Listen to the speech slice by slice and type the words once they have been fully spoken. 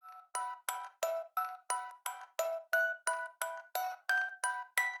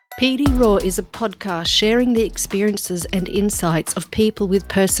PD Raw is a podcast sharing the experiences and insights of people with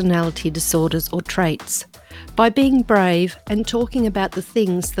personality disorders or traits. By being brave and talking about the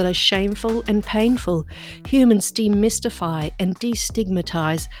things that are shameful and painful, humans demystify and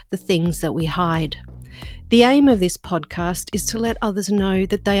destigmatize the things that we hide. The aim of this podcast is to let others know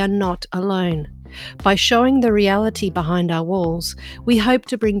that they are not alone. By showing the reality behind our walls, we hope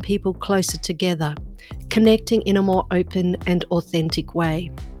to bring people closer together, connecting in a more open and authentic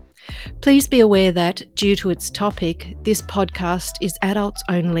way. Please be aware that, due to its topic, this podcast is adults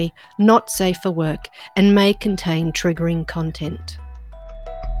only, not safe for work, and may contain triggering content.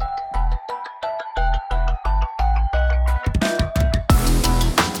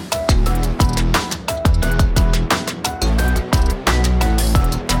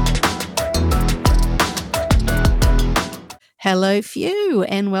 Hello, Few,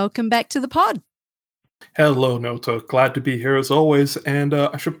 and welcome back to the pod. Hello, Nota. Glad to be here as always. And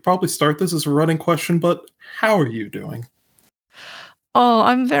I should probably start this as a running question, but how are you doing? Oh,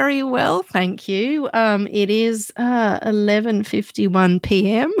 I'm very well, thank you. It is 11:51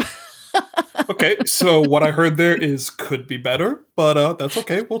 p.m. Okay, so what I heard there is could be better, but that's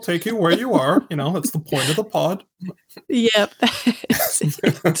okay. We'll take you where you are. You know, that's the point of the pod. Yep, that's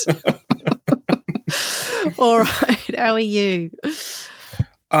it. All right, how are you?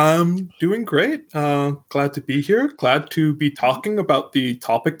 I'm doing great. Glad to be here. Glad to be talking about the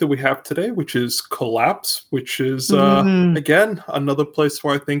topic that we have today, which is collapse, which is, again, another place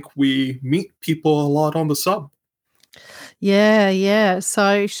where I think we meet people a lot on the sub. Yeah.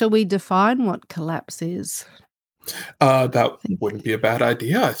 So shall we define what collapse is? That wouldn't be a bad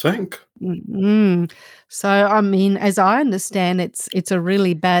idea, I think. So, I mean, as I understand, it's a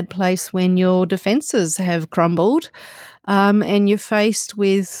really bad place when your defenses have crumbled, and you're faced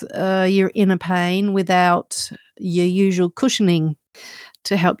with your inner pain without your usual cushioning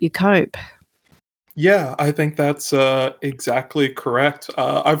to help you cope. Yeah, I think that's exactly correct.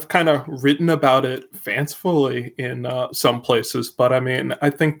 I've kind of written about it fancifully in some places, but I mean, I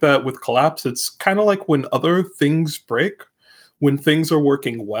think that with collapse, it's kind of like when other things break. When things are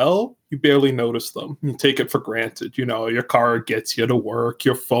working well, you barely notice them. You take it for granted. You know, your car gets you to work,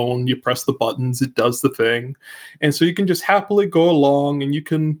 your phone, you press the buttons, it does the thing. And so you can just happily go along and you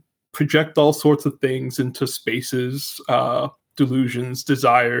can project all sorts of things into spaces, delusions,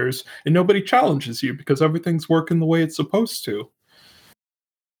 desires, and nobody challenges you because everything's working the way it's supposed to.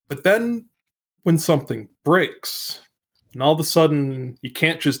 But then when something breaks, and all of a sudden you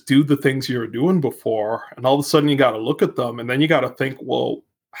can't just do the things you were doing before, and all of a sudden you got to look at them, and then you got to think, well,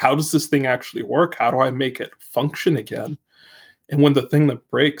 how does this thing actually work? How do I make it function again? And when the thing that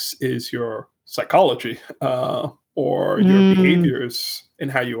breaks is your psychology or your behaviors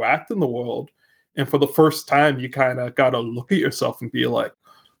and how you act in the world, and for the first time, you kind of got to look at yourself and be like,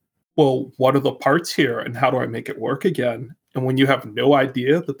 well, what are the parts here and how do I make it work again? And when you have no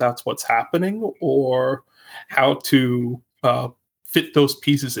idea that that's what's happening or how to fit those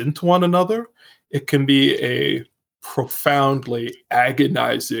pieces into one another, it can be a profoundly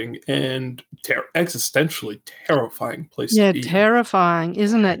agonizing and existentially terrifying place to be. Yeah, terrifying,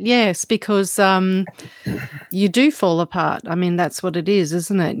 isn't it? Yes, because you do fall apart. I mean, that's what it is,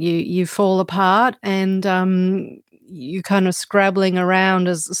 isn't it? You fall apart and you kind of scrabbling around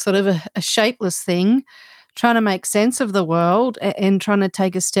as sort of a shapeless thing, trying to make sense of the world and trying to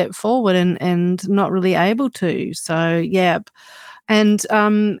take a step forward and not really able to. So, yeah. And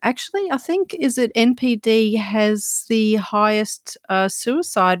actually, I think, is it NPD has the highest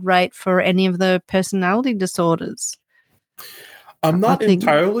suicide rate for any of the personality disorders? I'm not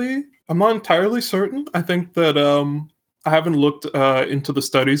entirely certain. I think that I haven't looked into the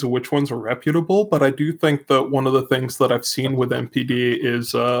studies of which ones are reputable, but I do think that one of the things that I've seen with MPD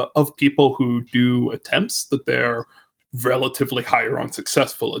is of people who do attempts that they're relatively higher on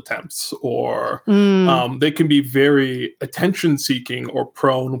successful attempts, or they can be very attention-seeking or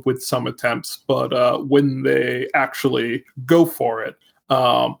prone with some attempts, but when they actually go for it,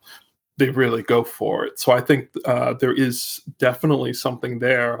 they really go for it. So I think there is definitely something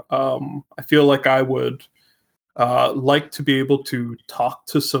there. I feel like I would like to be able to talk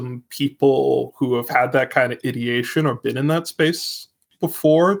to some people who have had that kind of ideation or been in that space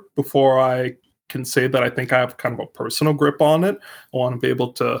before I can say that I think I have kind of a personal grip on it. I want to be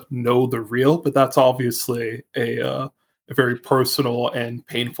able to know the real, but that's obviously a very personal and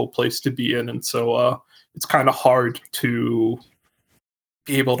painful place to be in. And so it's kind of hard to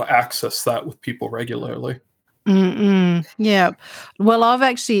be able to access that with people regularly. Yeah. Well,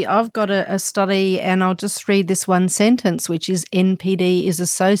 I've got a study, and I'll just read this one sentence, which is NPD is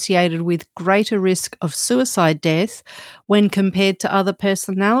associated with greater risk of suicide death when compared to other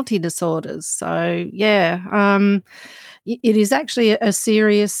personality disorders. So yeah, it is actually a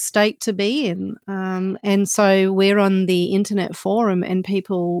serious state to be in. And so we're on the internet forum, and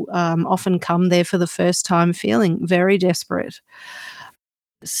people often come there for the first time feeling very desperate.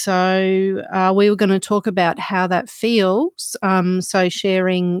 So we were going to talk about how that feels. So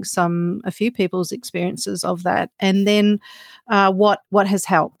sharing a few people's experiences of that, and then what has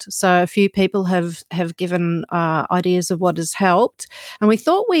helped. So a few people have given ideas of what has helped, and we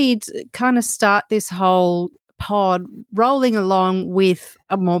thought we'd kind of start this whole pod rolling along with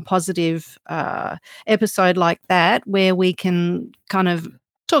a more positive episode like that, where we can kind of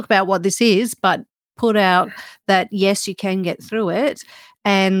talk about what this is, but put out that yes, you can get through it,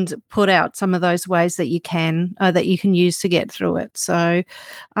 and put out some of those ways that you can use to get through it. So,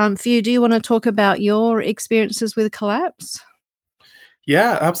 Few, do you want to talk about your experiences with collapse?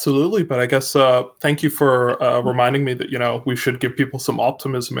 Yeah, absolutely. But I guess thank you for reminding me that we should give people some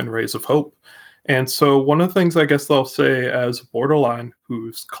optimism and rays of hope. And so one of the things I guess they'll say as a borderline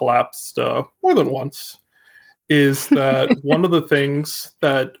who's collapsed more than once is that one of the things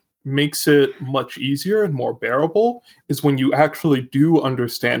that makes it much easier and more bearable is when you actually do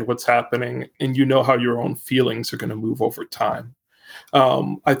understand what's happening and you know how your own feelings are going to move over time.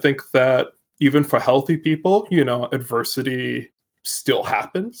 I think that even for healthy people, adversity still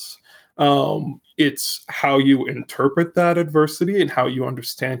happens. It's how you interpret that adversity and how you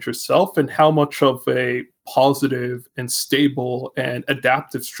understand yourself and how much of a positive and stable and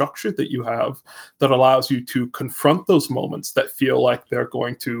adaptive structure that you have that allows you to confront those moments that feel like they're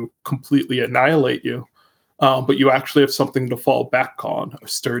going to completely annihilate you. But you actually have something to fall back on, a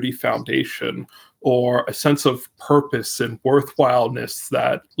sturdy foundation, or a sense of purpose and worthwhileness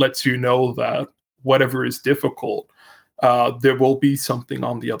that lets you know that whatever is difficult, there will be something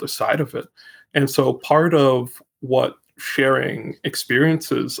on the other side of it. And so part of what sharing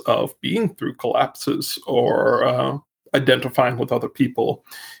experiences of being through collapses or identifying with other people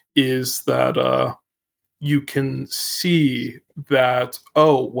is that you can see that,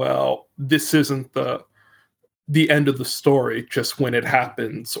 oh, well, this isn't the end of the story just when it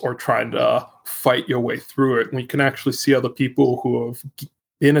happens or trying to fight your way through it. And you can actually see other people who have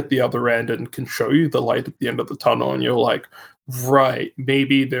been at the other end and can show you the light at the end of the tunnel. And you're like, right,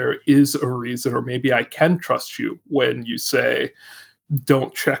 maybe there is a reason, or maybe I can trust you when you say,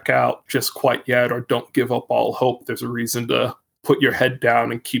 don't check out just quite yet, or don't give up all hope. There's a reason to put your head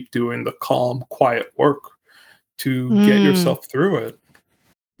down and keep doing the calm, quiet work to get Mm. yourself through it.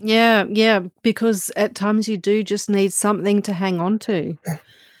 Yeah, yeah, because at times you do just need something to hang on to.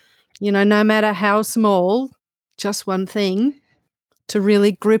 No matter how small, just one thing to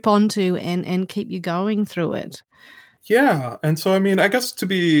really grip onto and keep you going through it. Yeah, and so I mean, I guess to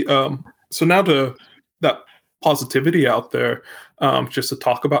be so now to that positivity out there, just to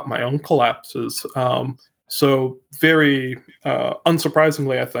talk about my own collapses. So very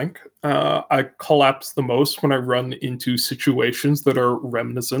unsurprisingly, I think I collapse the most when I run into situations that are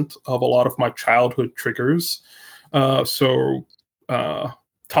reminiscent of a lot of my childhood triggers. So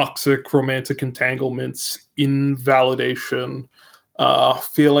toxic romantic entanglements, invalidation,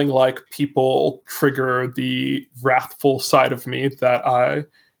 feeling like people trigger the wrathful side of me that I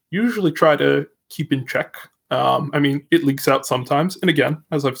usually try to keep in check. I mean, it leaks out sometimes. And again,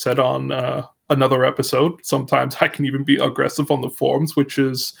 as I've said on another episode, sometimes I can even be aggressive on the forums, which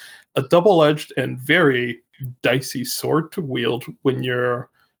is a double edged and very dicey sword to wield when you're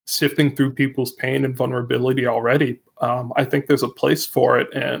sifting through people's pain and vulnerability already. I think there's a place for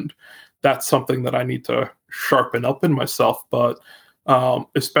it. And that's something that I need to sharpen up in myself. But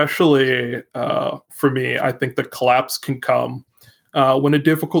especially for me, I think the collapse can come when a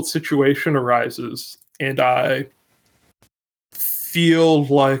difficult situation arises and I feel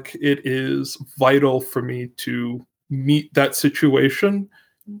like it is vital for me to meet that situation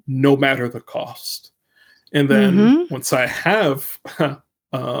no matter the cost. And then Mhm. once I have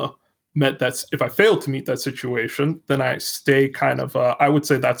uh, met that, if I fail to meet that situation, then I stay kind of, I would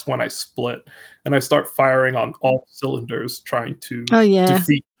say that's when I split and I start firing on all cylinders, trying to Oh, yeah.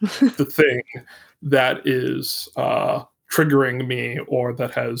 defeat the thing that is triggering me or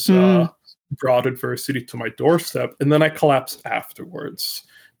that has Mm. brought adversity to my doorstep. And then I collapse afterwards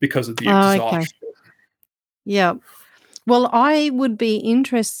because of the Oh, okay. exhaustion. Yeah. Well, I would be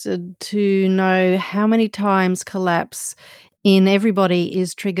interested to know how many times collapse in everybody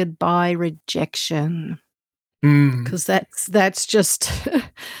is triggered by rejection, Mm, because that's just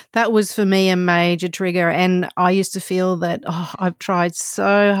That was for me a major trigger, and I used to feel that, "Oh, I've tried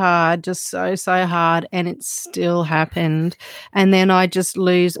so hard, just so hard, and it still happened." And then I just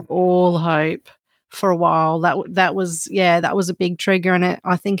lose all hope for a while. That was yeah, that was a big trigger, and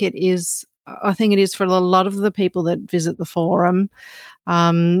I think it is for a lot of the people that visit the forum.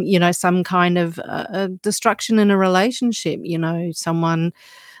 Some kind of, destruction in a relationship, someone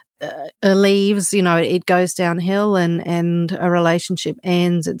leaves, it goes downhill and a relationship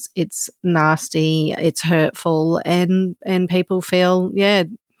ends. It's nasty, it's hurtful, and people feel, yeah,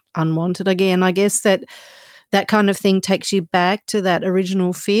 unwanted again. I guess that kind of thing takes you back to that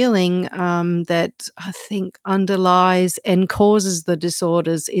original feeling that I think underlies and causes the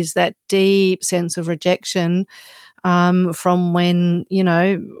disorders is that deep sense of rejection from when,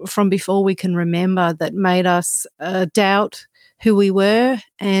 from before we can remember that made us doubt who we were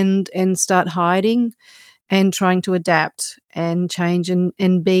and start hiding and trying to adapt and change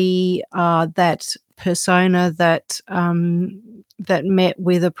and be that persona that met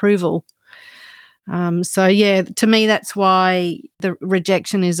with approval. So yeah, to me, that's why the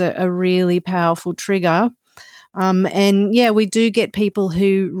rejection is a really powerful trigger. And yeah, we do get people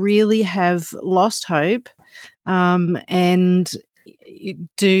who really have lost hope and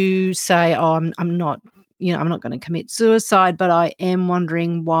do say, "Oh, I'm not, I'm not going to commit suicide, but I am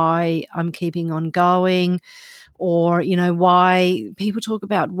wondering why I'm keeping on going." Or, why people talk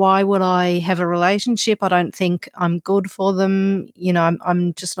about, why would I have a relationship? I don't think I'm good for them.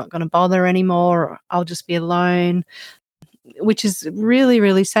 I'm just not going to bother anymore. Or I'll just be alone, which is really,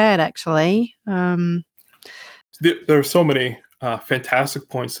 really sad, actually. There are so many fantastic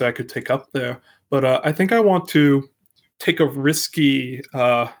points that I could take up there, but I think I want to take a risky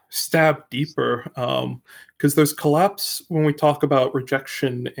stab deeper because there's collapse when we talk about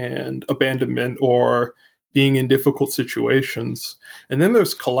rejection and abandonment or being in difficult situations. And then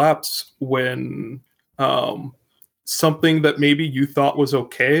there's collapse when um, something that maybe you thought was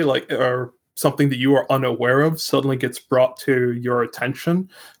okay, like, or something that you are unaware of suddenly gets brought to your attention.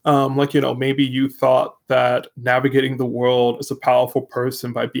 Like, maybe you thought that navigating the world as a powerful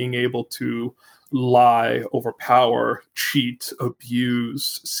person by being able to lie, overpower, cheat,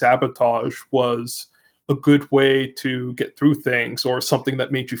 abuse, sabotage was a good way to get through things, or something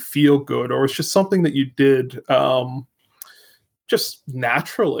that made you feel good, or it's just something that you did just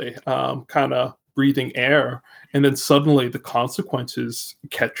naturally, kind of breathing air. And then suddenly the consequences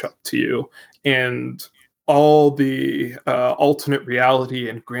catch up to you. And all the alternate reality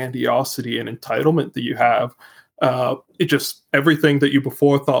and grandiosity and entitlement that you have, it just, everything that you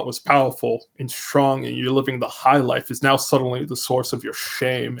before thought was powerful and strong and you're living the high life is now suddenly the source of your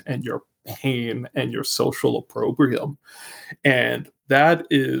shame and your pain and your social opprobrium. And that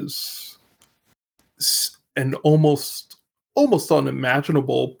is an almost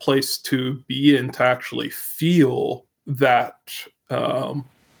unimaginable place to be in, to actually feel that um,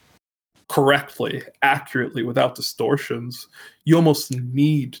 correctly, accurately, without distortions. You almost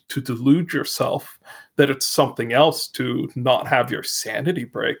need to delude yourself that it's something else to not have your sanity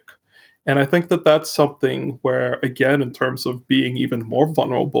break. And I think that that's something where, again, in terms of being even more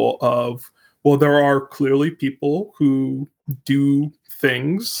vulnerable, of, well, there are clearly people who do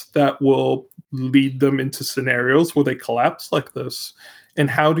things that will lead them into scenarios where they collapse like this. And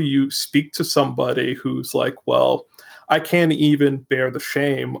how do you speak to somebody who's like, well, I can't even bear the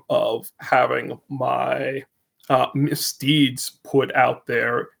shame of having my misdeeds put out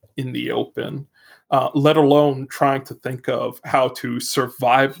there in the open, let alone trying to think of how to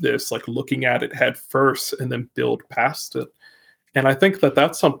survive this, like looking at it head first and then build past it. And I think that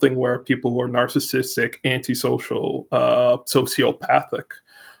that's something where people who are narcissistic, antisocial, sociopathic,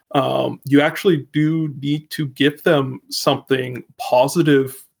 you actually do need to give them something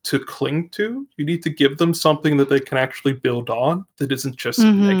positive to cling to. You need to give them something that they can actually build on that isn't just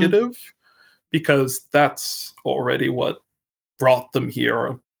Mhm. negative, because that's already what brought them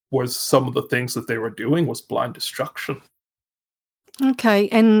here. Was some of the things that they were doing was blind destruction. Okay,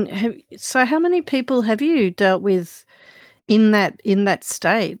 and so how many people have you dealt with in that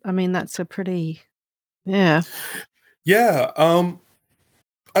state? I mean, that's a pretty yeah. Yeah,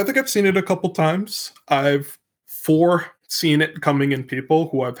 I think I've seen it a couple times. I've foreseen it coming in people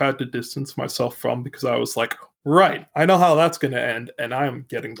who I've had to distance myself from, because I was like, right, I know how that's going to end, and I'm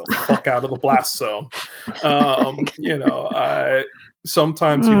getting the fuck out of the blast zone. I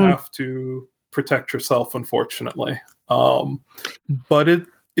sometimes you Mm, have to protect yourself, unfortunately. Um, but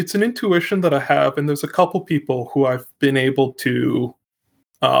it's an intuition that I have, and there's a couple people who I've been able to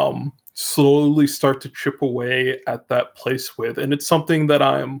slowly start to chip away at that place with. And it's something that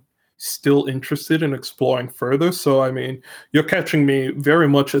I'm still interested in exploring further. So, I mean, you're catching me very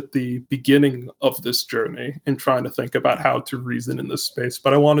much at the beginning of this journey and trying to think about how to reason in this space.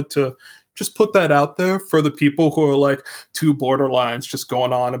 But I wanted to just put that out there for the people who are like two borderlines just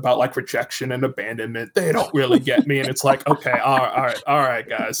going on about like rejection and abandonment. They don't really get me. And it's like, okay, all right,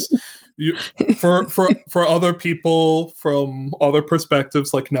 guys. You, for other people from other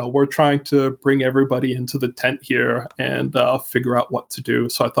perspectives, like, no, we're trying to bring everybody into the tent here and figure out what to do.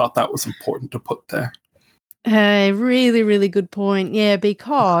 So I thought that was important to put there. Really, really good point. Yeah,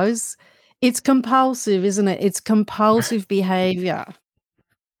 because it's compulsive, isn't it? It's compulsive behavior. Yes.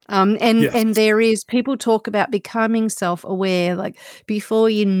 And there is people talk about becoming self-aware, like, before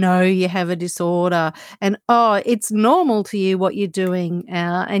you know you have a disorder and, oh, it's normal to you what you're doing,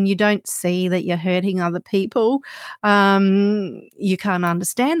 and you don't see that you're hurting other people. You can't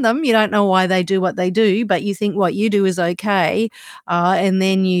understand them. You don't know why they do what they do, but you think what you do is okay. And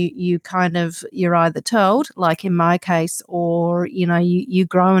then you kind of you're either told, like in my case, or, you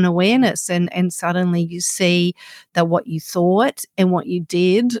grow an awareness and suddenly you see that what you thought and what you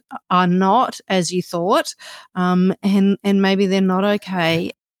did are not as you thought, and maybe they're not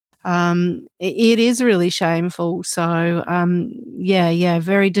okay. It is really shameful. So, yeah,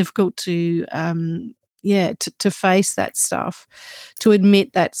 very difficult to, to face that stuff, to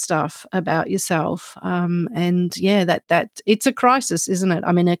admit that stuff about yourself. And yeah, that it's a crisis, isn't it?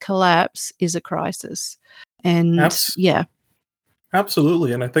 I mean, a collapse is a crisis, and Abs- yeah.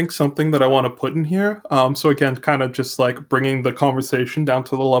 Absolutely. And I think something that I want to put in here, so again, kind of just like bringing the conversation down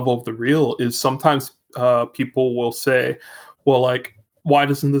to the level of the real, is sometimes people will say, well, like, why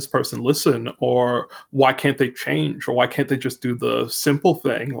doesn't this person listen? Or why can't they change? Or why can't they just do the simple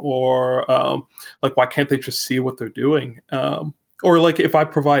thing? Or like, why can't they just see what they're doing? Or like, if I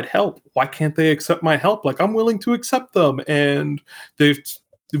provide help, why can't they accept my help? Like, I'm willing to accept them. And they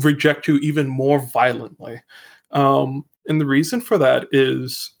reject you even more violently. And the reason for that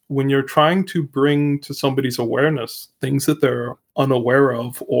is when you're trying to bring to somebody's awareness things that they're unaware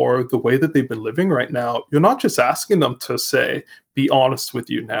of or the way that they've been living right now, you're not just asking them to say, be honest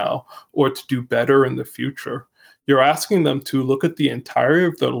with you now, or to do better in the future. You're asking them to look at the entirety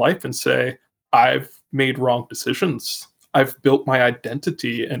of their life and say, I've made wrong decisions. I've built my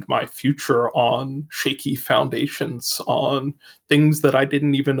identity and my future on shaky foundations, on things that I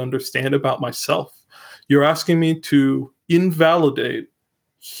didn't even understand about myself. You're asking me to invalidate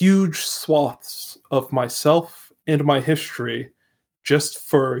huge swaths of myself and my history just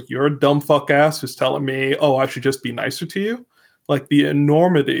for your dumb fuck ass who's telling me, oh, I should just be nicer to you. Like the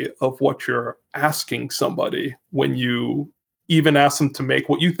enormity of what you're asking somebody when you even ask them to make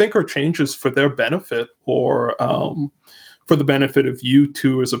what you think are changes for their benefit or for the benefit of you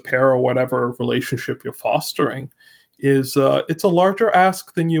two as a pair or whatever relationship you're fostering is it's a larger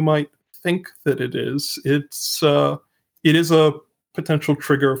ask than you might think that it is. It is a potential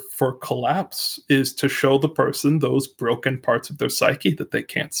trigger for collapse, is to show the person those broken parts of their psyche that they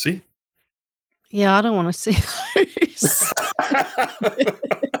can't see. Yeah, I don't wanna see those.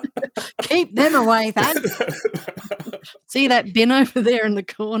 Keep them away, thanks. See that bin over there in the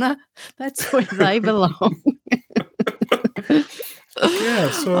corner? That's where they belong. Yeah,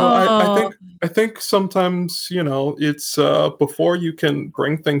 so Oh. I think sometimes, it's before you can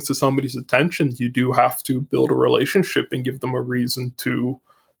bring things to somebody's attention, you do have to build a relationship and give them a reason to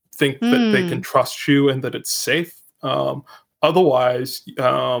think that they can Mm. trust you and that it's safe. Otherwise,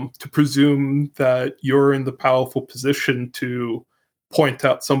 to presume that you're in the powerful position to point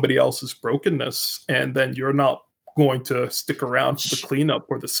out somebody else's brokenness and then you're not going to stick around for the Shh, cleanup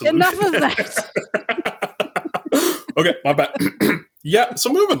or the enough solution. of that. Okay, my bad. Yeah, so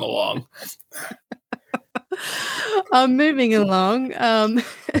moving along. Moving along,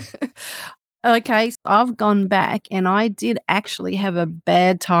 okay, so I've gone back and I did actually have a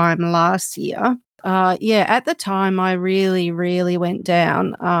bad time last year. Yeah, at the time, I really, really went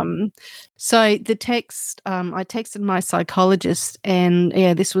down. So I texted my psychologist, and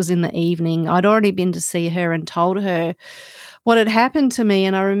yeah, this was in the evening. I'd already been to see her and told her what had happened to me.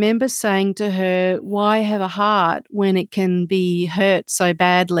 And I remember saying to her, why have a heart when it can be hurt so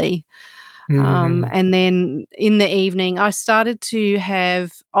badly? Mhm. And then in the evening, I started to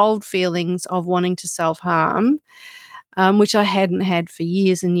have old feelings of wanting to self harm, which I hadn't had for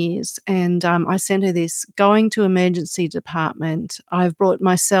years and years. And I sent her this: going to emergency department. I've brought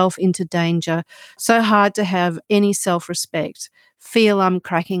myself into danger. So hard to have any self respect. Feel I'm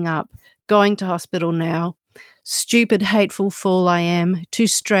cracking up. Going to hospital now. Stupid, hateful fool I am. Too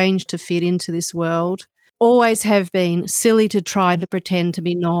strange to fit into this world. Always have been. Silly to try to pretend to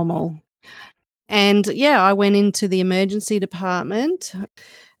be normal. And yeah, I went into the emergency department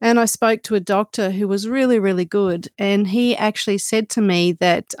and I spoke to a doctor who was really, really good. And he actually said to me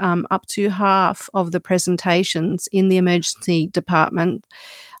that up to half of the presentations in the emergency department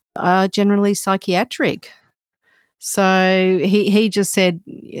are generally psychiatric. So he just said,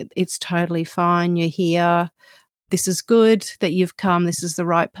 It's totally fine. You're here. This is good that you've come. This is the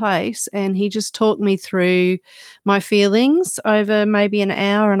right place." And he just talked me through my feelings over maybe an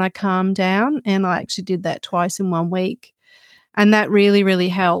hour and I calmed down. And I actually did that twice in 1 week. And that really, really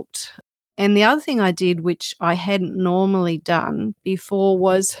helped. And the other thing I did, which I hadn't normally done before,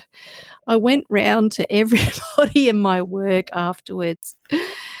 was I went round to everybody in my work afterwards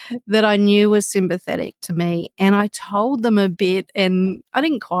that I knew was sympathetic to me, and I told them a bit, and I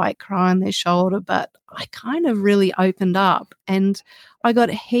didn't quite cry on their shoulder, but I kind of really opened up, and I got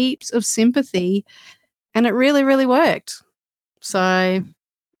heaps of sympathy, and it really, really worked. So,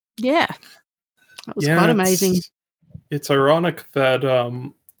 yeah, that was quite Yeah, amazing. it's ironic that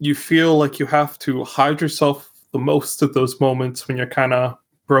you feel like you have to hide yourself the most at those moments when you're kind of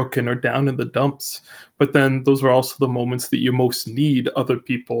broken or down in the dumps. But then those are also the moments that you most need other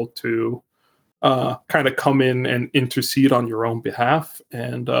people to kind of come in and intercede on your own behalf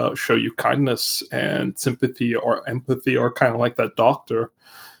and show you kindness and sympathy or empathy, or kind of like that doctor,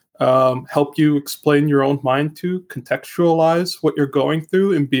 help you explain your own mind to, contextualize what you're going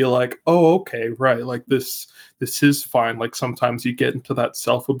through, and be like, oh, okay, right, like this is fine. Like sometimes you get into that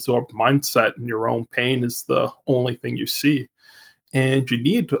self-absorbed mindset and your own pain is the only thing you see, and you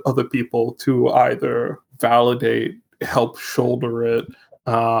need other people to either validate, help shoulder it,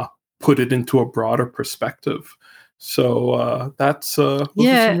 uh, put it into a broader perspective. So that's those are some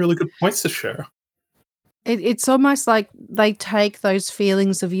Yeah. really good points to share. It's almost like they take those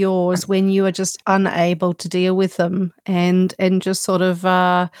feelings of yours when you are just unable to deal with them, and just sort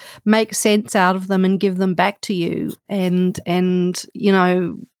of make sense out of them and give them back to you, and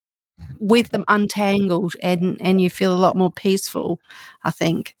with them untangled, and you feel a lot more peaceful, I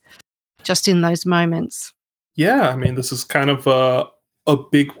think, just in those moments. Yeah, I mean, this is kind of a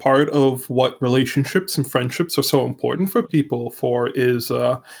big part of what relationships and friendships are so important for people for, is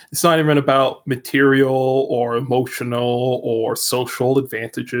it's not even about material or emotional or social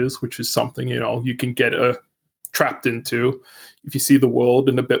advantages, which is something, you can get trapped into if you see the world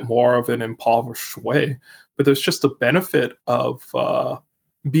in a bit more of an impoverished way. But there's just a benefit of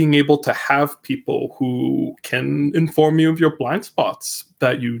being able to have people who can inform you of your blind spots,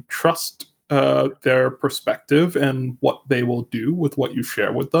 that you trust their perspective and what they will do with what you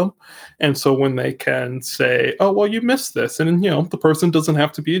share with them. And so when they can say, oh, well, you missed this. And, the person doesn't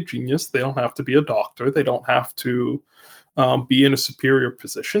have to be a genius. They don't have to be a doctor. They don't have to be in a superior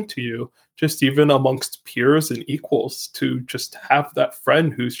position to you, just even amongst peers and equals, to just have that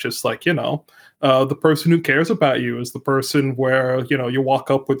friend who's just like, the person who cares about you is the person where, you walk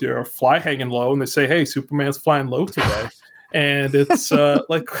up with your fly hanging low and they say, hey, Superman's flying low today. And it's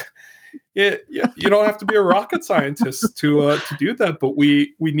like, you don't have to be a rocket scientist to do that, but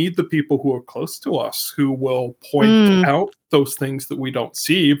we need the people who are close to us who will point Mm. out those things that we don't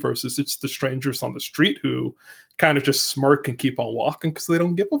see, versus it's the strangers on the street who kind of just smirk and keep on walking because they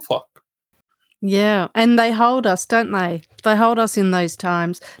don't give a fuck. Yeah, and they hold us, don't they? They hold us in those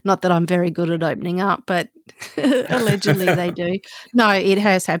times. Not that I'm very good at opening up, but allegedly they do. No, it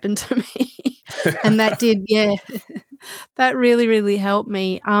has happened to me. And that did, yeah, that really, really helped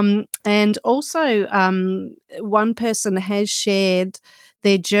me. And also, one person has shared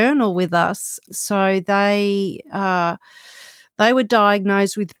their journal with us. So they were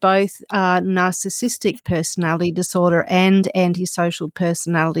diagnosed with both narcissistic personality disorder and antisocial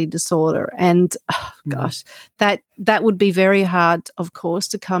personality disorder. And oh, Mhm. gosh, that would be very hard, of course,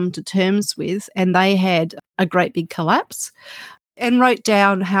 to come to terms with. And they had a great big collapse, and wrote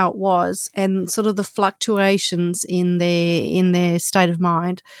down how it was and sort of the fluctuations in their state of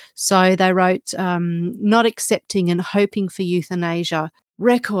mind. So they wrote, not accepting and hoping for euthanasia,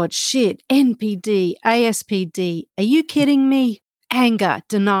 record shit, NPD, ASPD. Are you kidding me? Anger,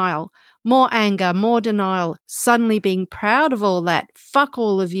 denial, more denial, suddenly being proud of all that. Fuck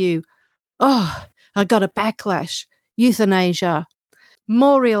all of you. Oh, I got a backlash. Euthanasia.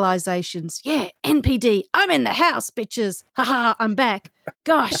 More realizations. Yeah, NPD. I'm in the house, bitches. Haha, I'm back.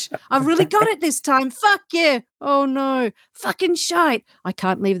 Gosh, I've really got it this time. Fuck yeah. Oh no. Fucking shite. I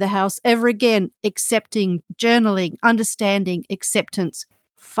can't leave the house ever again. Accepting, journaling, understanding, acceptance.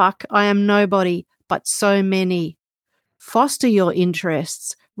 Fuck, I am nobody, but so many. Foster your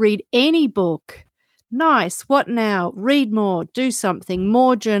interests. Read any book. Nice. What now? Read more. Do something.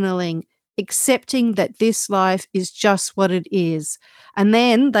 More journaling. accepting that this life is just what it is. And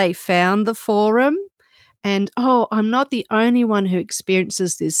then they found the forum, and oh, I'm not the only one who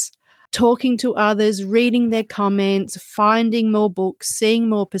experiences this. Talking to others, reading their comments, finding more books, seeing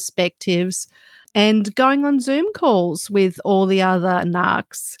more perspectives, and going on Zoom calls with all the other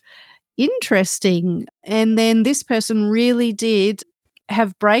narcs. Interesting. And then this person really did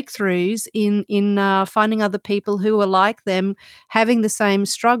have breakthroughs in finding other people who were like them, having the same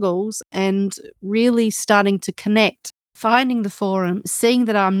struggles, and really starting to connect. Finding the forum, seeing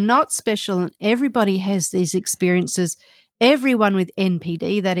that I'm not special and everybody has these experiences. Everyone with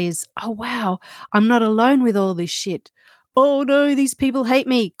NPD, that is, oh wow, I'm not alone with all this shit. Oh no, these people hate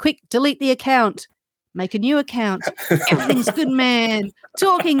me. Quick, delete the account. Make a new account. Everything's good, man.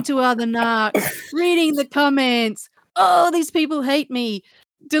 Talking to other narcs, reading the comments. Oh, these people hate me.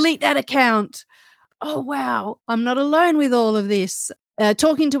 Delete that account. Oh, wow. I'm not alone with all of this.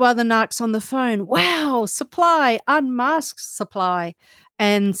 Talking to other narcs on the phone. Wow. Supply, unmasked supply.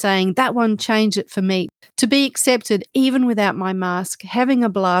 And saying that one changed it for me. To be accepted even without my mask, having a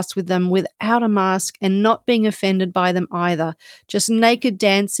blast with them without a mask and not being offended by them either. Just naked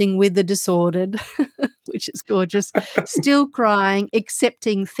dancing with the disordered, which is gorgeous. Still crying,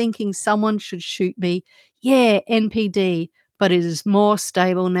 accepting, thinking someone should shoot me. Yeah, NPD, but it is more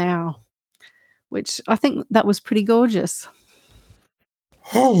stable now, which I think that was pretty gorgeous.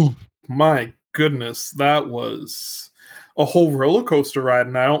 Oh my goodness, that was a whole roller coaster ride,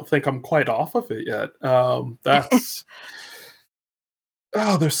 and I don't think I'm quite off of it yet. That's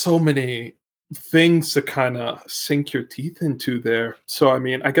there's so many things to kind of sink your teeth into there. So, I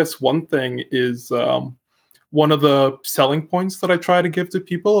mean, I guess one thing is one of the selling points that I try to give to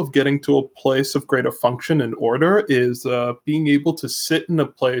people of getting to a place of greater function and order is being able to sit in a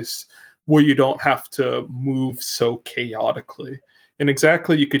place where you don't have to move so chaotically. And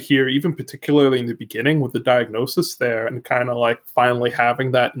exactly, you could hear, even particularly in the beginning with the diagnosis there, and kind of like finally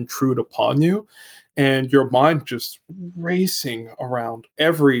having that intrude upon you, and your mind just racing around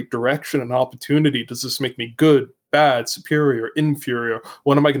every direction and opportunity. Does this make me good, bad, superior, inferior?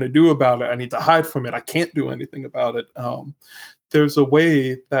 What am I going to do about it? I need to hide from it. I can't do anything about it. There's a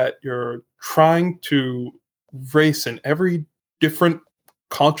way that you're trying to race in every different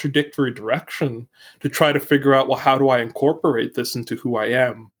contradictory direction to try to figure out, well, how do I incorporate this into who I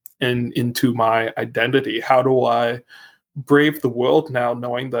am and into my identity? How do I brave the world now,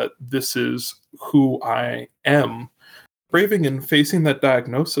 knowing that this is who I am? Braving and facing that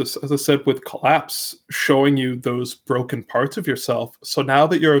diagnosis, as I said, with collapse, showing you those broken parts of yourself. So now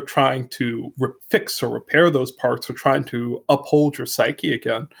that you're trying to fix or repair those parts, or trying to uphold your psyche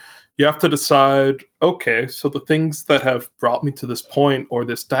again, you have to decide, okay, so the things that have brought me to this point, or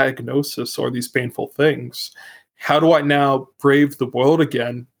this diagnosis, or these painful things, how do I now brave the world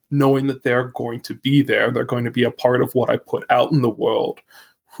again, knowing that they're going to be there? They're going to be a part of what I put out in the world.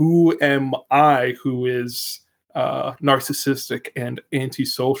 Who am I who is narcissistic and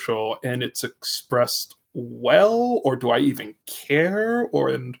antisocial, and it's expressed well, or do I even care?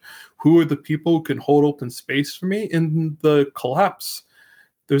 And who are the people who can hold open space for me in the collapse?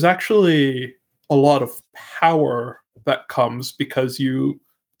 There's actually a lot of power that comes because the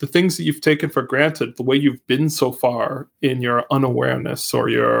things that you've taken for granted, the way you've been so far in your unawareness, or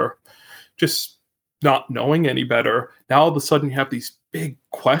your just not knowing any better, now all of a sudden you have these big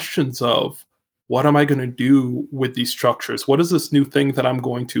questions of, what am I going to do with these structures? What is this new thing that I'm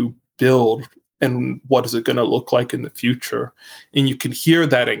going to build? And what is it going to look like in the future? And you can hear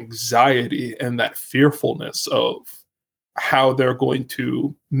that anxiety and that fearfulness of how they're going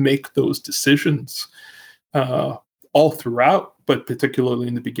to make those decisions all throughout, but particularly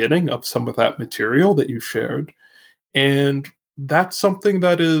in the beginning of some of that material that you shared. And that's something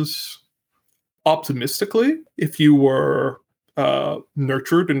that is, optimistically, if you were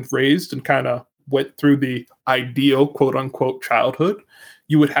nurtured and raised and kind of went through the ideal quote unquote childhood,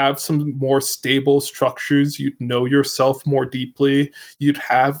 you would have some more stable structures. You'd know yourself more deeply. You'd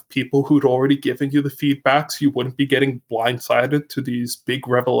have people who'd already given you the feedback, so you wouldn't be getting blindsided to these big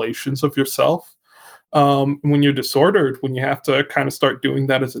revelations of yourself. When you're disordered, when you have to kind of start doing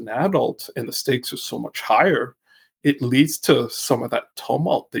that as an adult and the stakes are so much higher, it leads to some of that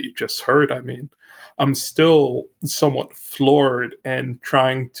tumult that you just heard. I mean, I'm still somewhat floored and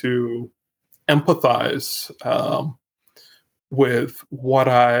trying to empathize with what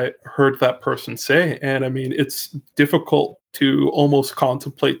I heard that person say. And I mean, it's difficult to almost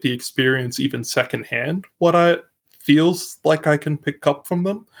contemplate the experience even secondhand, what I feels like I can pick up from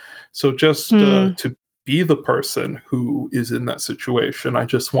them. So just to be the person who is in that situation, I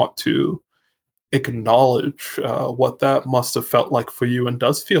just want to acknowledge what that must have felt like for you and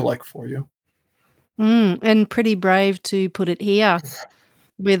does feel like for you. And pretty brave to put it here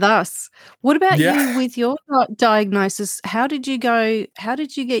with us. What about Yeah. you with your diagnosis? How did you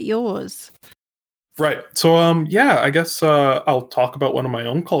get yours? Right. So, yeah, I guess I'll talk about one of my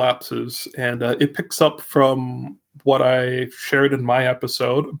own collapses, and it picks up from what I shared in my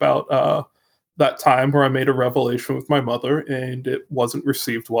episode about that time where I made a revelation with my mother, and it wasn't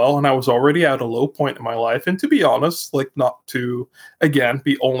received well, and I was already at a low point in my life. And to be honest, like not to again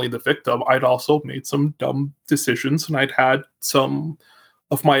be only the victim, I'd also made some dumb decisions, and I'd had some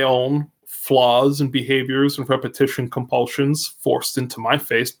of my own flaws and behaviors and repetition compulsions forced into my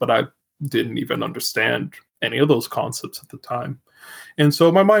face, but I didn't even understand any of those concepts at the time. And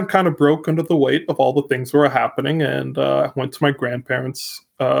so my mind kind of broke under the weight of all the things that were happening. And I went to my grandparents'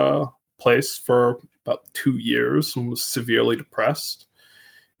 place for about 2 years and was severely depressed.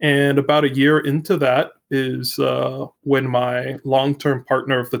 And about a year into that is when my long term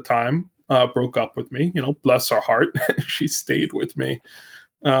partner of the time broke up with me. You know, bless her heart. She stayed with me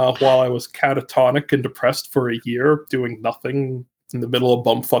while I was catatonic and depressed for a year, doing nothing in the middle of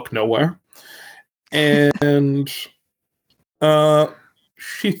bumfuck nowhere. And uh,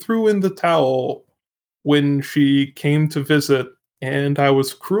 she threw in the towel when she came to visit, and I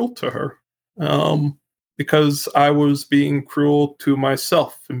was cruel to her because I was being cruel to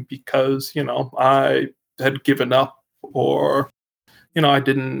myself, and because, I had given up, or, I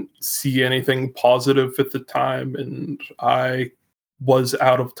didn't see anything positive at the time, and I was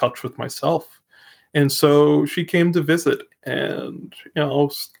out of touch with myself. And so she came to visit and,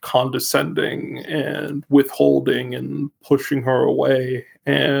 condescending and withholding and pushing her away.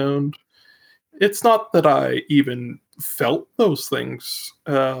 And it's not that I even felt those things.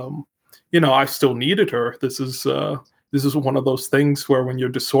 I still needed her. This is one of those things where when you're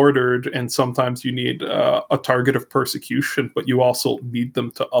disordered and sometimes you need a target of persecution, but you also need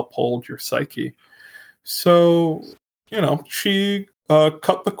them to uphold your psyche. So, she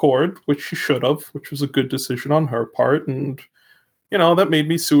cut the cord, which she should have, which was a good decision on her part. And, that made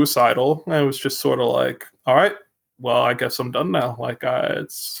me suicidal. I was just sort of like, all right, well, I guess I'm done now. Like,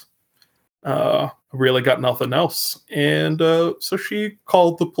 it's really got nothing else. And so she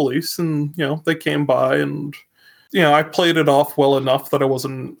called the police, and, they came by, and, I played it off well enough that I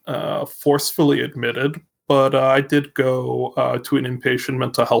wasn't forcefully admitted. But I did go to an inpatient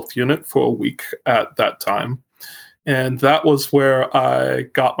mental health unit for a week at that time. And that was where I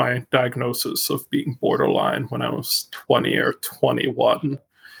got my diagnosis of being borderline when I was 20 or 21.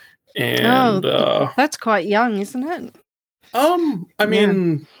 Oh, And that's quite young, isn't it? I Yeah.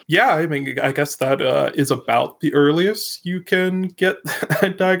 mean, yeah, I mean, I guess that is about the earliest you can get a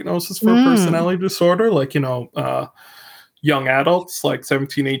diagnosis for a Mm. personality disorder. Like, young adults, like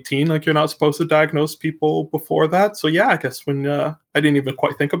 17, 18, like you're not supposed to diagnose people before that. So yeah, I guess when I didn't even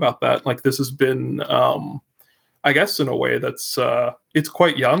quite think about that. Like, this has been I guess in a way that's it's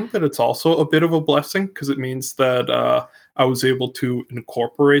quite young, but it's also a bit of a blessing because it means that I was able to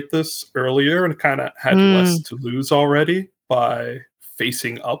incorporate this earlier and kind of had less Mm. to lose already by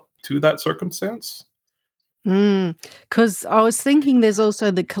facing up to that circumstance. Because I was thinking there's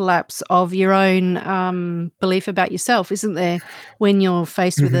also the collapse of your own, belief about yourself, isn't there? When you're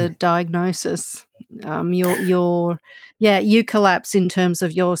faced with a Mhm. diagnosis, your yeah, you collapse in terms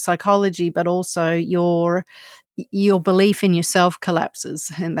of your psychology, but also your belief in yourself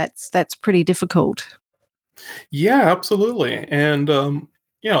collapses, and that's pretty difficult. Yeah, absolutely. And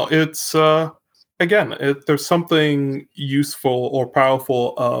it's again, there's something useful or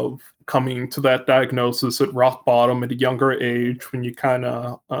powerful of coming to that diagnosis at rock bottom at a younger age when you kind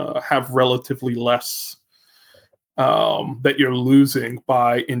of have relatively less that you're losing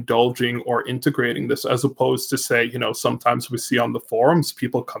by indulging or integrating this, as opposed to, say, sometimes we see on the forums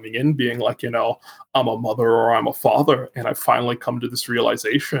people coming in being like, I'm a mother or I'm a father, and I finally come to this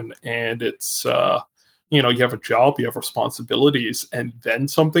realization. And it's, you have a job, you have responsibilities, and then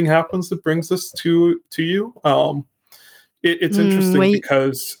something happens that brings this to you. It's interesting Where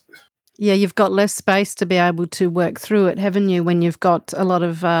because Yeah, you've got less space to be able to work through it, haven't you, when you've got a lot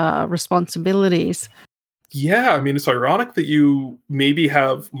of, responsibilities? yeah, I mean, it's ironic that you maybe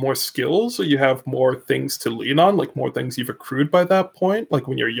have more skills or you have more things to lean on, like more things you've accrued by that point. Like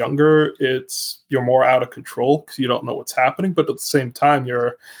when you're younger, you're more out of control because you don't know what's happening. But at the same time,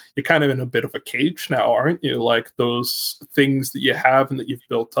 you're kind of in a bit of a cage now, aren't you? Like those things that you have and that you've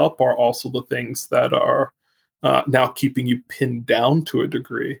built up are also the things that are now keeping you pinned down to a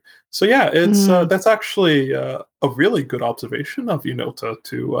degree. So yeah, it's Mm. that's actually a really good observation of Nota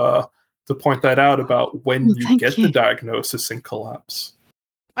to point that out about when you Thank get the you. diagnosis and collapse.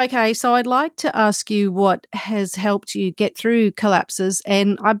 Okay, so I'd like to ask you what has helped you get through collapses.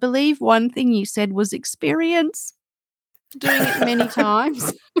 And I believe one thing you said was experience, doing it many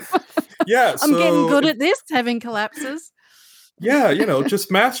times. Yeah, I'm getting so good at this, having collapses. yeah,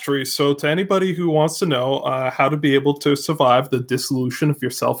 just mastery. So, to anybody who wants to know how to be able to survive the dissolution of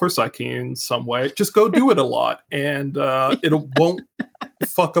yourself or psyche in some way, just go do it a lot, and it won't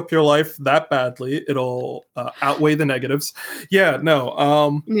fuck up your life that badly. It'll outweigh the negatives. Yeah,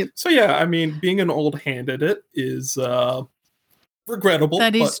 no. Yep. So yeah, I mean, being an old hand at it is regrettable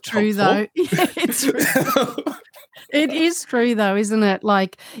That is but true, though. helpful. Yeah, it's it is true though, isn't it?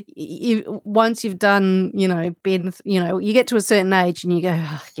 Like, once you've done, you get to a certain age and you go,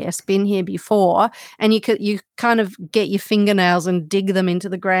 "Oh, yes, been here before," and you kind of get your fingernails and dig them into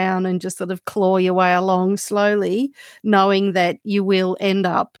the ground and just sort of claw your way along slowly, knowing that you will end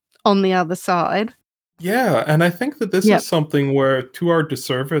up on the other side. Yeah, and I think that this is Yep. something where, to our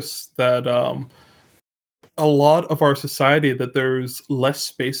disservice, that a lot of our society, that there's less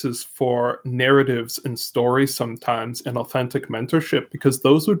spaces for narratives and stories sometimes and authentic mentorship, because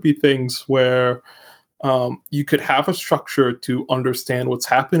those would be things where you could have a structure to understand what's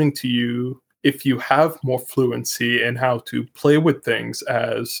happening to you if you have more fluency in how to play with things.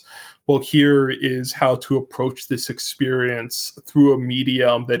 As well, here is how to approach this experience through a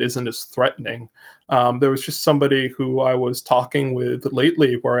medium that isn't as threatening. There was just somebody who I was talking with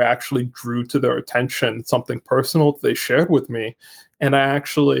lately where I actually drew to their attention something personal that they shared with me, and I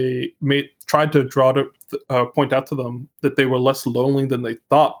actually tried to point out to them that they were less lonely than they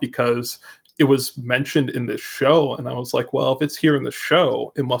thought, because it was mentioned in this show. And I was like, well, if it's here in the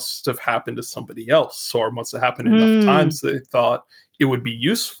show, it must have happened to somebody else, or it must have happened enough Mm. times that they thought it would be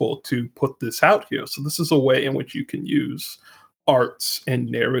useful to put this out here. So this is a way in which you can use arts and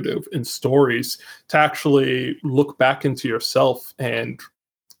narrative and stories to actually look back into yourself and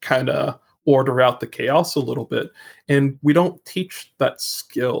kind of order out the chaos a little bit. And we don't teach that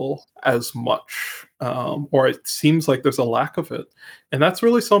skill as much, or it seems like there's a lack of it. And that's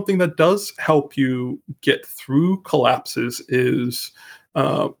really something that does help you get through collapses, is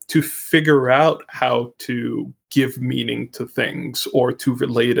to figure out how to give meaning to things, or to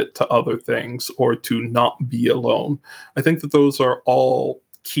relate it to other things, or to not be alone. I think that those are all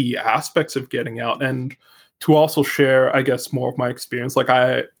key aspects of getting out. And to also share, I guess, more of my experience, like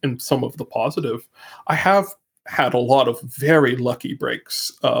I, in some of the positive, I have had a lot of very lucky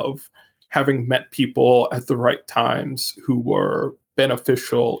breaks of having met people at the right times who were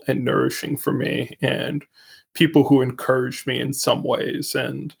beneficial and nourishing for me, and people who encouraged me in some ways.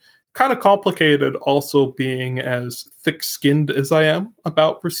 And kind of complicated also, being as thick skinned as I am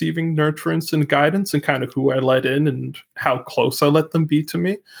about receiving nurturance and guidance, and kind of who I let in and how close I let them be to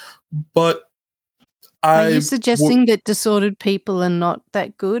me. But Are you I would. suggesting that disordered people are not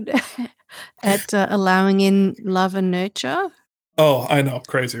that good at allowing in love and nurture? Oh, I know,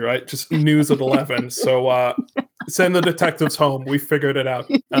 crazy, right? Just news at 11. So send the detectives home. We figured it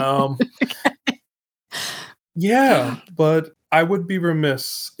out. Yeah, but I would be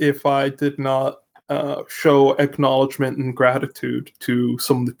remiss if I did not show acknowledgement and gratitude to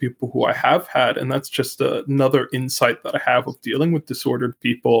some of the people who I have had. And that's just another insight that I have of dealing with disordered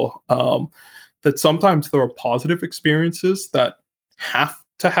people. That sometimes there are positive experiences that have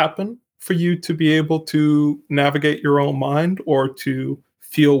to happen for you to be able to navigate your own mind, or to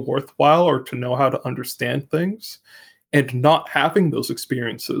feel worthwhile, or to know how to understand things. And not having those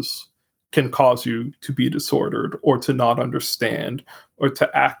experiences can cause you to be disordered, or to not understand, or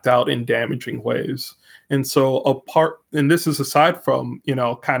to act out in damaging ways. And so, and this is aside from,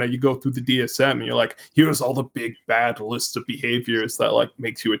 kind of, you go through the DSM and you're like, here's all the big bad list of behaviors that like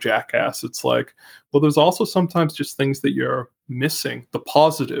makes you a jackass. It's like, well, there's also sometimes just things that you're missing, the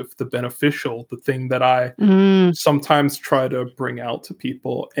positive, the beneficial, the thing that I Mm. sometimes try to bring out to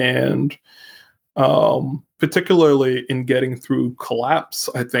people. And particularly in getting through collapse,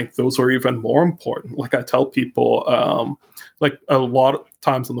 I think those are even more important. Like I tell people, like a lot of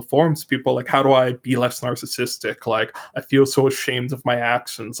times on the forums, people are like, how do I be less narcissistic? Like, I feel so ashamed of my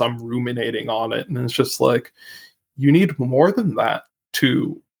actions, I'm ruminating on it. And it's just like, you need more than that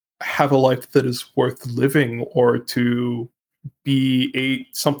to have a life that is worth living, or to be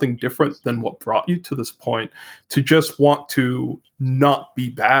something different than what brought you to this point. To just want to not be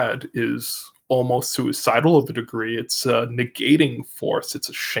bad is almost suicidal of a degree. It's a negating force, it's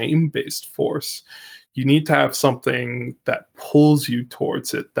a shame based force. You need to have something that pulls you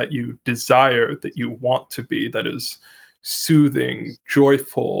towards it, that you desire, that you want to be, that is soothing,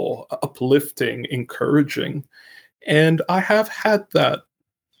 joyful, uplifting, encouraging. And I have had that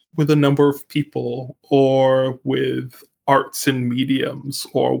with a number of people, or with arts and mediums,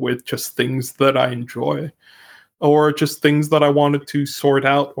 or with just things that I enjoy, or just things that I wanted to sort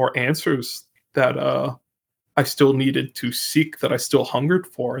out, or answers that I still needed to seek, that I still hungered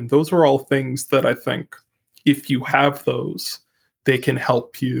for. And those are all things that I think, if you have those, they can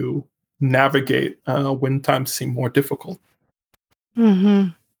help you navigate when times seem more difficult.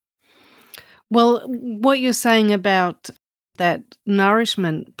 Mhm. Well, what you're saying about that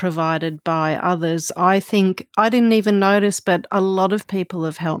nourishment provided by others, I think I didn't even notice, but a lot of people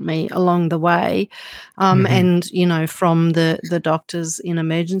have helped me along the way. Mhm. And, from the doctors in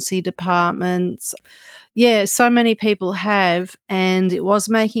emergency departments. Yeah, so many people have. And it was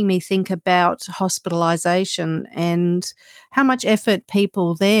making me think about hospitalization and how much effort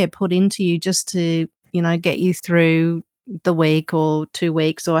people there put into you just to, get you through the week or 2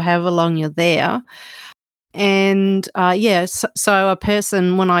 weeks or however long you're there. And yeah, so a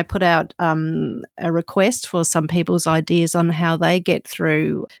person, when I put out a request for some people's ideas on how they get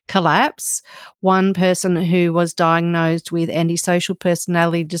through collapse, one person who was diagnosed with antisocial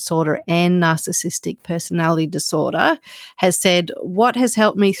personality disorder and narcissistic personality disorder has said, "What has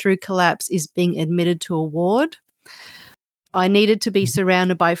helped me through collapse is being admitted to a ward. I needed to be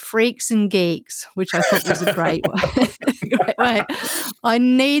surrounded by freaks and geeks," which I thought was a great great way. "I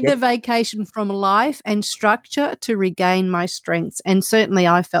need the Yep. vacation from life and structure to regain my strengths." And certainly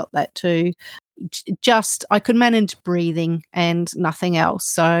I felt that too. Just I could manage breathing and nothing else.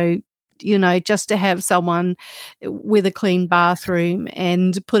 So, just to have someone with a clean bathroom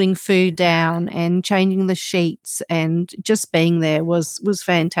and putting food down and changing the sheets and just being there was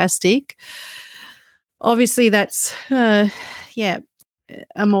fantastic. Obviously, that's, yeah,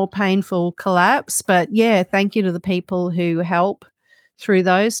 a more painful collapse, but yeah, thank you to the people who help through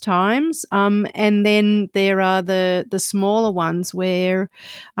those times. And then there are the smaller ones where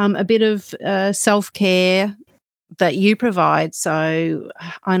a bit of self care that you provide. So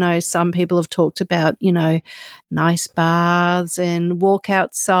I know some people have talked about, nice baths and walk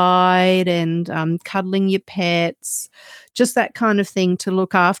outside and cuddling your pets, just that kind of thing to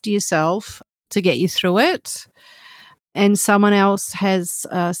look after yourself to get you through it. And someone else has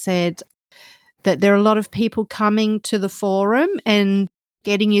said that there are a lot of people coming to the forum and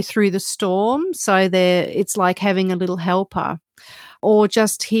getting you through the storm. So it's like having a little helper, or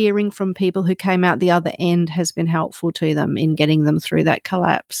just hearing from people who came out the other end has been helpful to them in getting them through that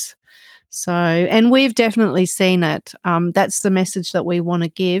collapse. So, and we've definitely seen it. That's the message that we want to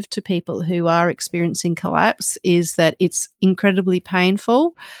give to people who are experiencing collapse, is that it's incredibly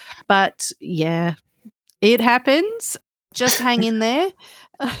painful, but yeah, it happens. Just hang in there.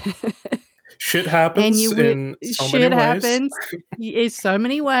 Shit And happens in so many shit ways. happens in so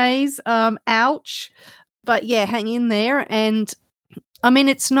many ways. Ouch. But yeah, hang in there. And I mean,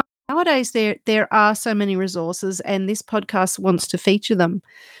 it's not nowadays there are so many resources, and this podcast wants to feature them.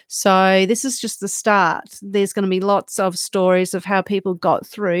 So this is just the start. There's going to be lots of stories of how people got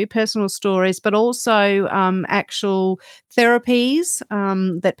through, personal stories, but also actual therapies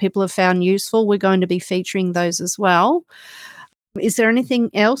that people have found useful. We're going to be featuring those as well. Is there anything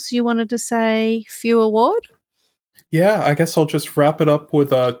else you wanted to say, Few Award? Yeah, I guess I'll just wrap it up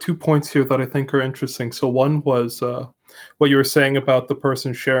with 2 points here that I think are interesting. So one was what you were saying about the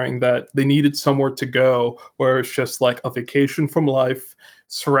person sharing that they needed somewhere to go, where it's just like a vacation from life,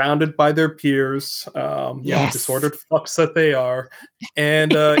 surrounded by their peers, Yes. disordered fucks that they are,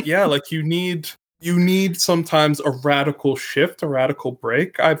 and yeah, like you need sometimes a radical shift, a radical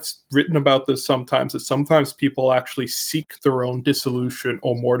break. I've written about this sometimes, that sometimes people actually seek their own dissolution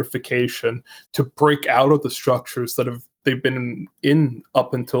or mortification to break out of the structures that they've been in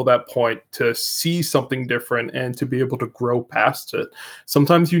up until that point, to see something different and to be able to grow past it.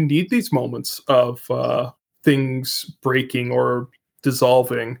 Sometimes you need these moments of things breaking or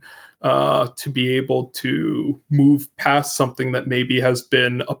dissolving, to be able to move past something that maybe has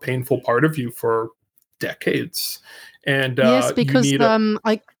been a painful part of you for decades. And Yes, you because need a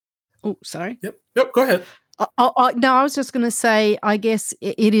sorry. yep, go ahead. No, I was just going to say, I guess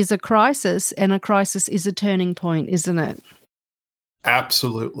it is a crisis, and a crisis is a turning point, isn't it?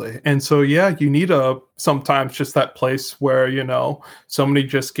 Absolutely. And so yeah, you need a sometimes just that place where, somebody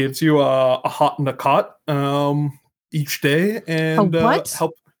just gives you a hot and a cot each day, A and what?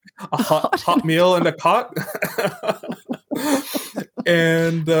 help a Hot hot meal and a cot.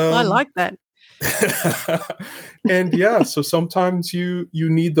 And I like that. and yeah, so sometimes you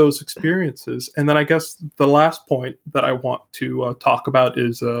need those experiences. And then I guess the last point that I want to talk about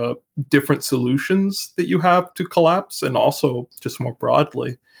is different solutions that you have to collapse, and also just more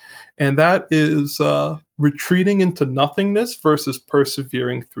broadly, and that is retreating into nothingness versus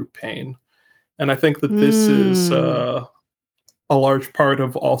persevering through pain. And I think that this is Mm. a large part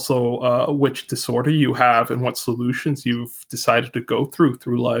of also which disorder you have and what solutions you've decided to go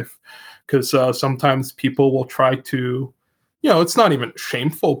through life. Because sometimes people will try to, it's not even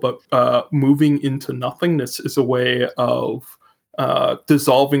shameful, but moving into nothingness is a way of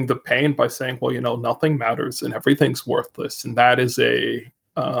dissolving the pain by saying, well, nothing matters and everything's worthless, and that is a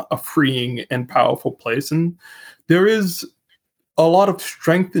freeing and powerful place. And there is a lot of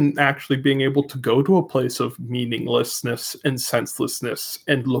strength in actually being able to go to a place of meaninglessness and senselessness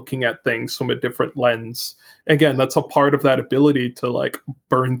and looking at things from a different lens. Again, that's a part of that ability to like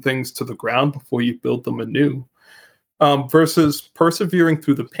burn things to the ground before you build them anew. Versus persevering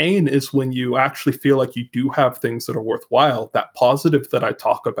through the pain is when you actually feel like you do have things that are worthwhile, that positive that I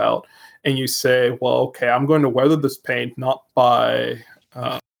talk about. And you say, well, okay, I'm going to weather this pain not by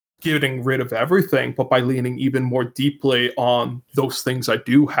getting rid of everything, but by leaning even more deeply on those things I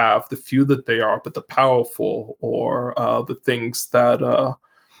do have, the few that they are, but the powerful, or the things that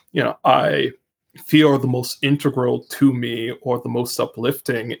I feel are the most integral to me or the most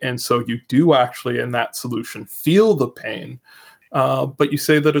uplifting. And so you do actually, in that solution, feel the pain, but you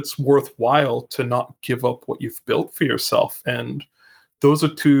say that it's worthwhile to not give up what you've built for yourself. And those are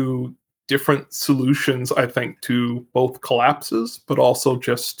two different solutions, I think, to both collapses, but also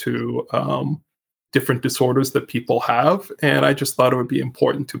just to different disorders that people have. And I just thought it would be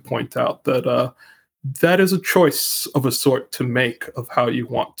important to point out that that is a choice of a sort to make of how you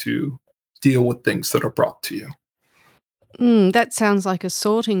want to deal with things that are brought to you. That sounds like a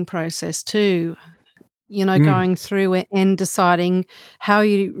sorting process too, Mm. going through it and deciding how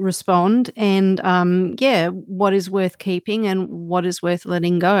you respond and, what is worth keeping and what is worth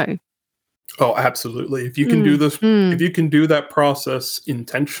letting go. Oh, absolutely. If you can do Mm, this, if mm, you can do that process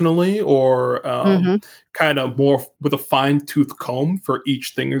intentionally, or mhm, kind of more with a fine tooth comb for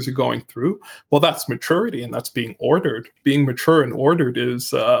each thing as you're going through, well, that's maturity and that's being ordered. Being mature and ordered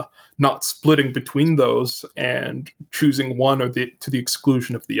is not splitting between those and choosing one or to the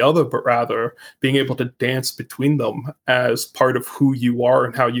exclusion of the other, but rather being able to dance between them as part of who you are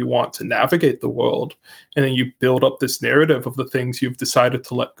and how you want to navigate the world. And then you build up this narrative of the things you've decided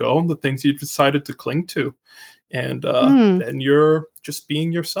to let go and the things you've decided to cling to, and mm. then you're just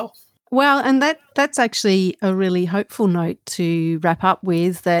being yourself. Well, and that's actually a really hopeful note to wrap up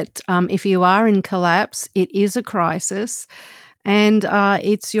with, that, if you are in collapse, it is a crisis. And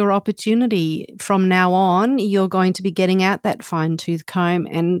it's your opportunity. From now on, you're going to be getting out that fine tooth comb.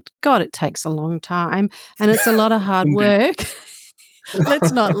 And God, it takes a long time and it's a lot of hard Indeed. work.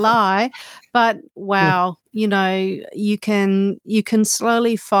 Let's not lie. But wow, you can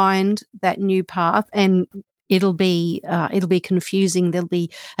slowly find that new path, and it'll be confusing. There'll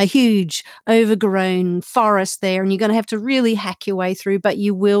be a huge overgrown forest there, and you're going to have to really hack your way through, but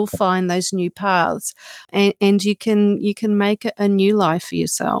you will find those new paths, and you can make a new life for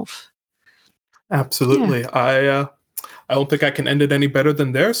yourself. Yeah. Absolutely. I don't think I can end it any better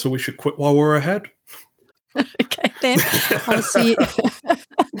than there, so we should quit while we're ahead. Okay, then. I'll see you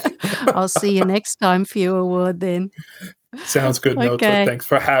I'll see you next time for your award then. Sounds good, Noto. Okay. Thanks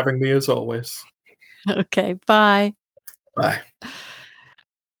for having me as always. Okay, bye. Bye.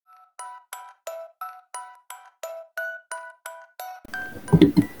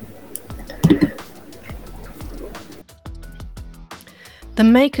 The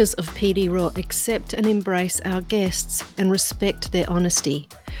makers of PD Raw accept and embrace our guests and respect their honesty.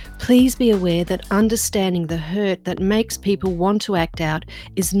 Please be aware that understanding the hurt that makes people want to act out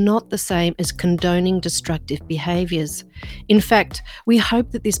is not the same as condoning destructive behaviours. In fact, we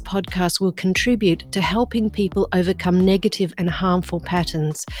hope that this podcast will contribute to helping people overcome negative and harmful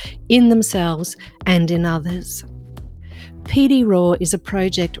patterns in themselves and in others. PD Raw is a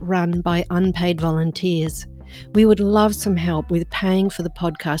project run by unpaid volunteers. We would love some help with paying for the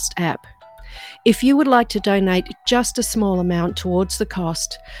podcast app. If you would like to donate just a small amount towards the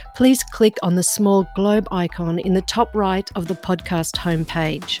cost, please click on the small globe icon in the top right of the podcast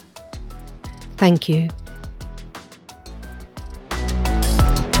homepage. Thank you.